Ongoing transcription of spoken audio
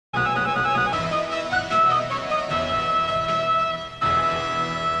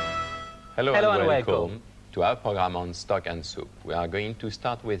Hello and welcome to our program on stock and soup. We are going to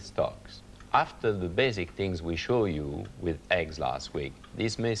start with stocks. After the basic things we show you with eggs last week,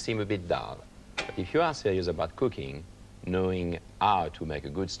 this may seem a bit dull. But if you are serious about cooking, knowing how to make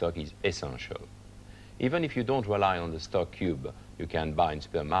a good stock is essential. Even if you don't rely on the stock cube you can buy in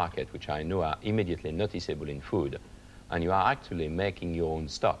supermarket, which I know are immediately noticeable in food, and you are actually making your own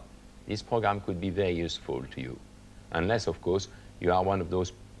stock, this program could be very useful to you. Unless, of course, you are one of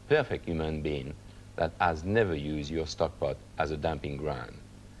those perfect human beings that has never used your stock pot as a dumping ground.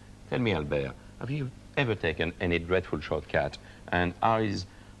 Tell me, Albert, have you ever taken any dreadful shortcut, and how is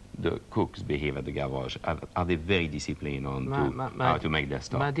the cooks behave at the garage? Are they very disciplined on how to make their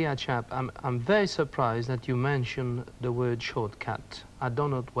stock? My dear chap, I'm very surprised that you mention the word shortcut. I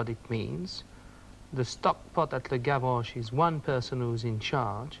don't know what it means. The stock pot at the garage is one person who's in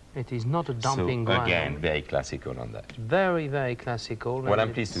charge. It is not a dumping ground. Again, very classical on that. Very, very classical. Well,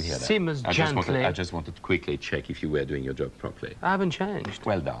 I'm pleased to hear that. Simmers gently. I just wanted to quickly check if you were doing your job properly. I haven't changed.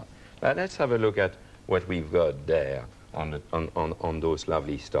 Well done. Let's have a look at what we've got there on those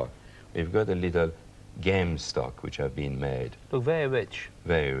lovely stock. We've got a little game stock which have been made. Look, very rich.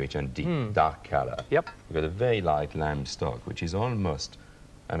 Very rich and deep, dark color. Yep. We've got a very light lamb stock, which is almost,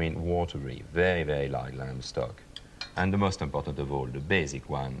 I mean, watery, very, very light lamb stock. And the most important of all, the basic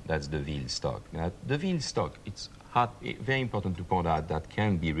one, that's the veal stock. Now, the veal stock, it's very important to point out that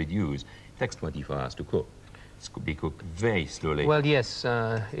can be reduced. It takes 24 hours to cook. It could be cooked very slowly. Well, yes,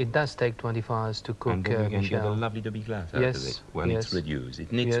 it does take 24 hours to cook, and then you can get a Michel. lovely demi glace out of it when it's reduced.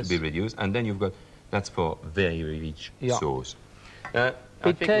 It needs to be reduced, and then you've got, that's for very rich sauce.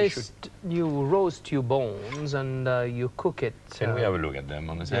 You roast your bones and you cook it. Can we have a look at them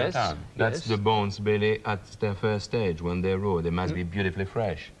on the same time? That's the bones really at their first stage when they're raw. They must be beautifully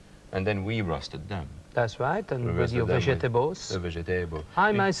fresh. And then we roasted them. That's right, and with your vegetables. The vegetable.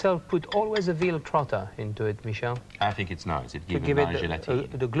 I myself put always a veal trotter into it, Michel. I think it's nice. It gives it a nice gelatine.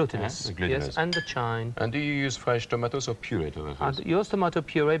 The glutinous. The glutinous. Yes, and the chine. And do you use fresh tomatoes or puree tomatoes? I use tomato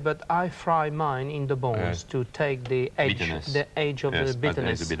puree, but I fry mine in the bones to take the edge of the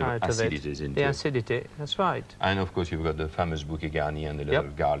bitterness out of it. The acidity, that's right. And of course you've got the famous bouquet garni and the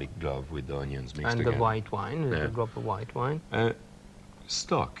little garlic clove with the onions mixed together. And the white wine, a drop of white wine.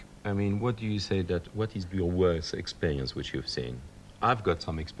 Stock. I mean, what do you say what is your worst experience which you've seen? I've got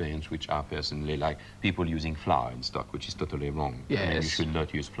some experience which I personally like people using flour in stock, which is totally wrong. Yes. I mean, you should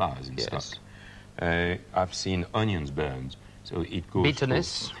not use flours in stock. I've seen onions burned, so it goes...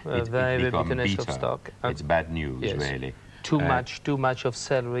 Bitterness, very bitterness of stock. It's bad news, really. Too much of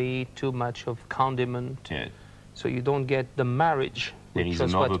celery, too much of condiment. Yeah. So you don't get the marriage. There is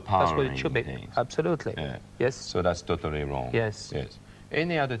an overpowering it should be. Things. Absolutely. Yeah. Yes. So that's totally wrong. Yes. Yes.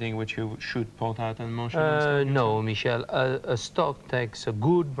 Any other thing which you should point out and mention? No, Michel. A stock takes, a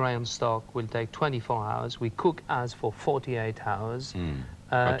good brown stock will take 24 hours. We cook as for 48 hours.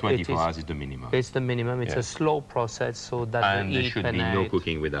 But 24 hours is the minimum. It's the minimum. It's a slow process so that there should be no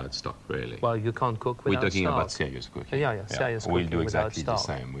cooking without stock, really. Well, you can't cook without stock. We're talking about serious cooking. Yeah, serious cooking. We'll do exactly the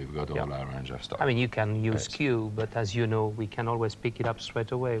same. We've got all our range of stock. I mean, you can use Q, but as you know, we can always pick it up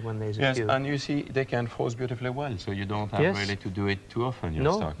straight away when there's a Q. Yes, and you see, they can froze beautifully well, so you don't have really to do it too often,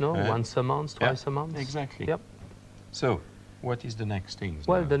 your stock. No, once a month, twice a month. Exactly. Yep. So, what is the next thing?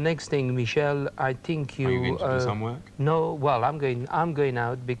 Well, the next thing, Michel, I think you... Are you going to do some work? No, well, I'm going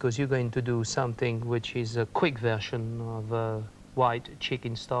out because you're going to do something which is a quick version of white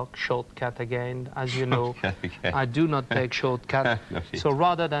chicken stock, shortcut again. As you know, I do not take shortcut. So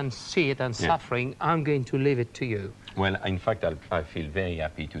rather than see it and suffering, I'm going to leave it to you. Well, in fact, I feel very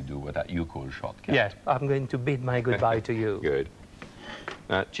happy to do what you call shortcut. Yeah, I'm going to bid my goodbye to you. Good.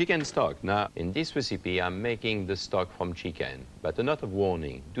 Chicken stock. Now, in this recipe, I'm making the stock from chicken. But a note of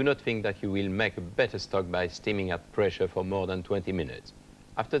warning, do not think that you will make a better stock by steaming at pressure for more than 20 minutes.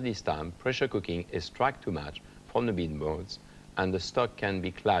 After this time, pressure cooking extracts too much from the meat bones, and the stock can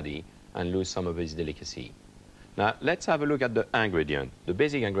be cloudy and lose some of its delicacy. Now, let's have a look at the ingredient. The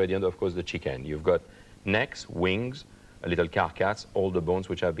basic ingredient, of course, the chicken. You've got necks, wings, a little carcass, all the bones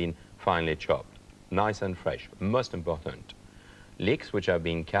which have been finely chopped. Nice and fresh, most important. Leeks which have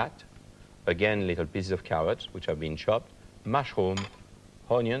been cut, again little pieces of carrots which have been chopped, mushroom,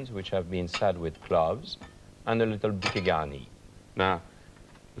 onions which have been salted with cloves, and a little bouquet garni. Now,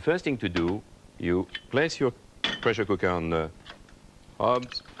 the first thing to do, you place your pressure cooker on the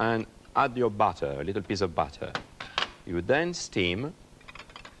hobs and add your butter, a little piece of butter. You then steam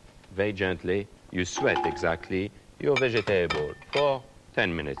very gently, you sweat exactly your vegetable for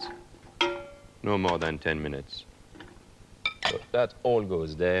 10 minutes, no more than 10 minutes. So that all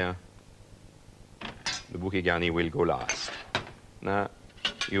goes there. The bouquet garni will go last. Now,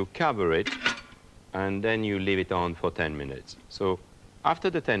 you cover it, and then you leave it on for 10 minutes. So after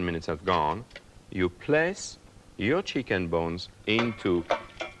the 10 minutes have gone, you place your chicken bones into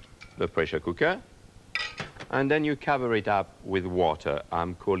the pressure cooker, and then you cover it up with water.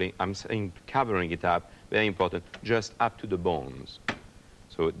 I'm saying covering it up, very important, just up to the bones.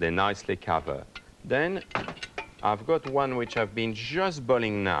 So they nicely cover. Then I've got one which I've been just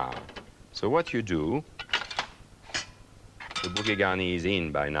boiling now. So what you do, the bouquet garni is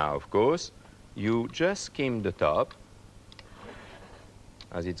in by now, of course. You just skim the top,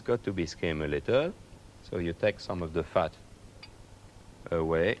 as it's got to be skimmed a little. So you take some of the fat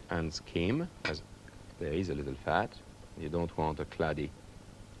away and skim, as there is a little fat. You don't want a claddy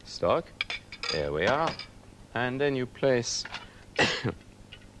stock. There we are. And then you place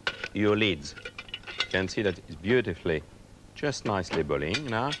your lids. You can see that it's beautifully, just nicely boiling.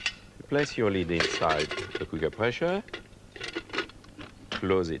 Now, you place your lid inside the cooker pressure,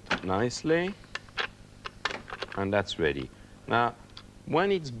 close it nicely, and that's ready. Now,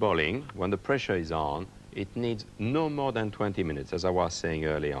 when it's boiling, when the pressure is on, it needs no more than 20 minutes, as I was saying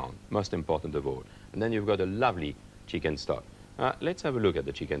early on, most important of all. And then you've got a lovely chicken stock. Let's have a look at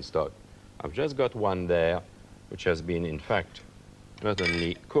the chicken stock. I've just got one there, which has been, in fact, not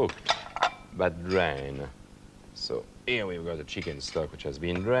only cooked, but drained. So here we've got a chicken stock which has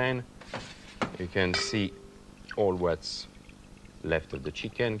been drained. You can see all what's left of the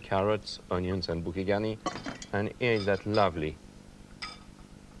chicken, carrots, onions, and bouquet garni. And here is that lovely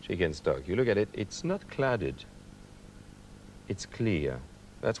chicken stock. You look at it, it's not cladded. It's clear.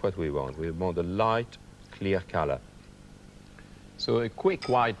 That's what we want. We want a light, clear color. So a quick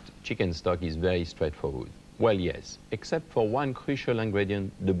white chicken stock is very straightforward. Well, yes, except for one crucial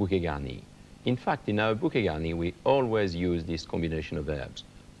ingredient, the bouquet garni. In fact, in our bouquet garni, we always use this combination of herbs: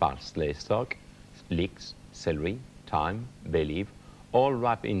 parsley stock, leeks, celery, thyme, bay leaf, all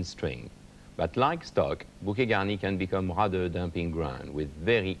wrapped in string. But like stock, bouquet garni can become rather dumping ground with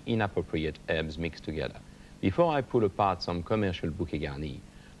very inappropriate herbs mixed together. Before I pull apart some commercial bouquet garni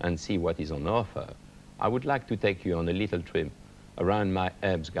and see what is on offer, I would like to take you on a little trip around my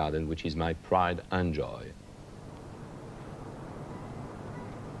herbs garden, which is my pride and joy.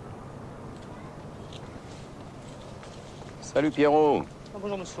 Salut Pierrot.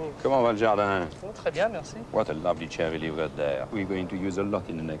 Bonjour monsieur. Comment va le jardin? Oh, très bien, merci. What a lovely cherry you've got there. We're going to use a lot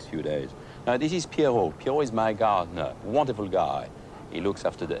in the next few days. Now, this is Pierrot. Pierrot is my gardener, wonderful guy. He looks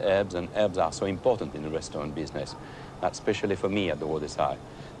after the herbs, and herbs are so important in the restaurant business, especially for me at the waterside.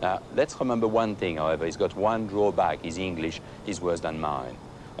 Now, let's remember one thing, however. He's got one drawback. His English is worse than mine.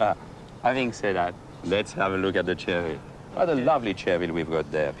 Having said that, let's have a look at the cherry. What a lovely cherry we've got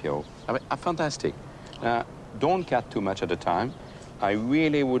there, Pierrot. I mean, fantastic. Don't cut too much at a time. I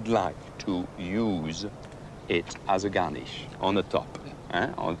really would like to use it as a garnish on the top.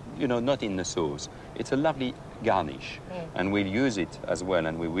 You know, not in the sauce. It's a lovely garnish. And we'll use it as well,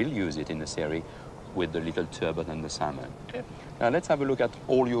 and we will use it in the series with the little turbot and the salmon. Okay. Now, let's have a look at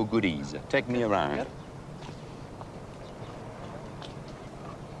all your goodies. Take me around. Yep.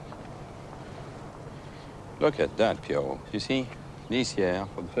 Look at that, Pierrot. You see, this year,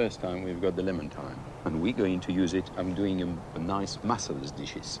 for the first time, we've got the lemon thyme. And we're going to use it. I'm doing a nice mussels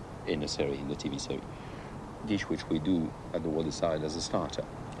dishes in the series, in the TV series. Dish which we do at the waterside as a starter.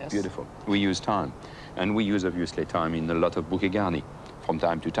 Yes. Beautiful. We use thyme. And we use, obviously, thyme in a lot of bouquet garni from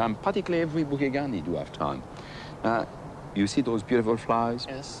time to time. Practically every bouquet garni do have thyme. You see those beautiful flowers?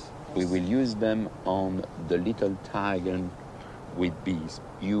 Yes. We will use them on the little tarragon with bees.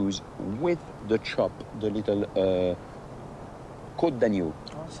 Use with the chop, the little côte d'agneau,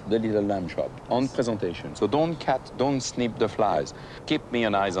 the little lamb chop, on presentation. So don't cut, don't snip the flowers. Keep me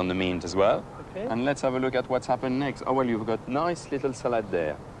an eye on the mint as well. Okay. And let's have a look at what's happened next. Oh, well, you've got nice little salad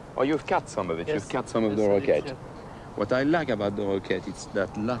there. Oh, you've cut some of it. Yes. You've cut some of the Yes, I did, roquette. yeah. What I like about the roquette, it's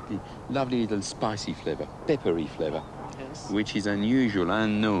that lovely little spicy flavor, peppery flavor, Yes. which is unusual,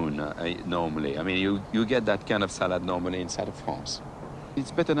 unknown normally. I mean, you get that kind of salad normally inside of France.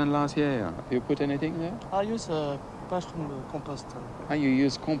 It's better than last year. Have you put anything there? I use mushroom compost. You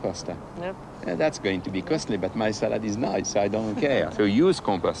use composta. Yep. Yeah, that's going to be costly, but my salad is nice, so I don't care. So use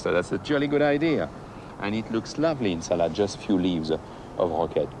composta, that's a jolly good idea. And it looks lovely in salad, just few leaves of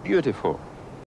roquette. Beautiful.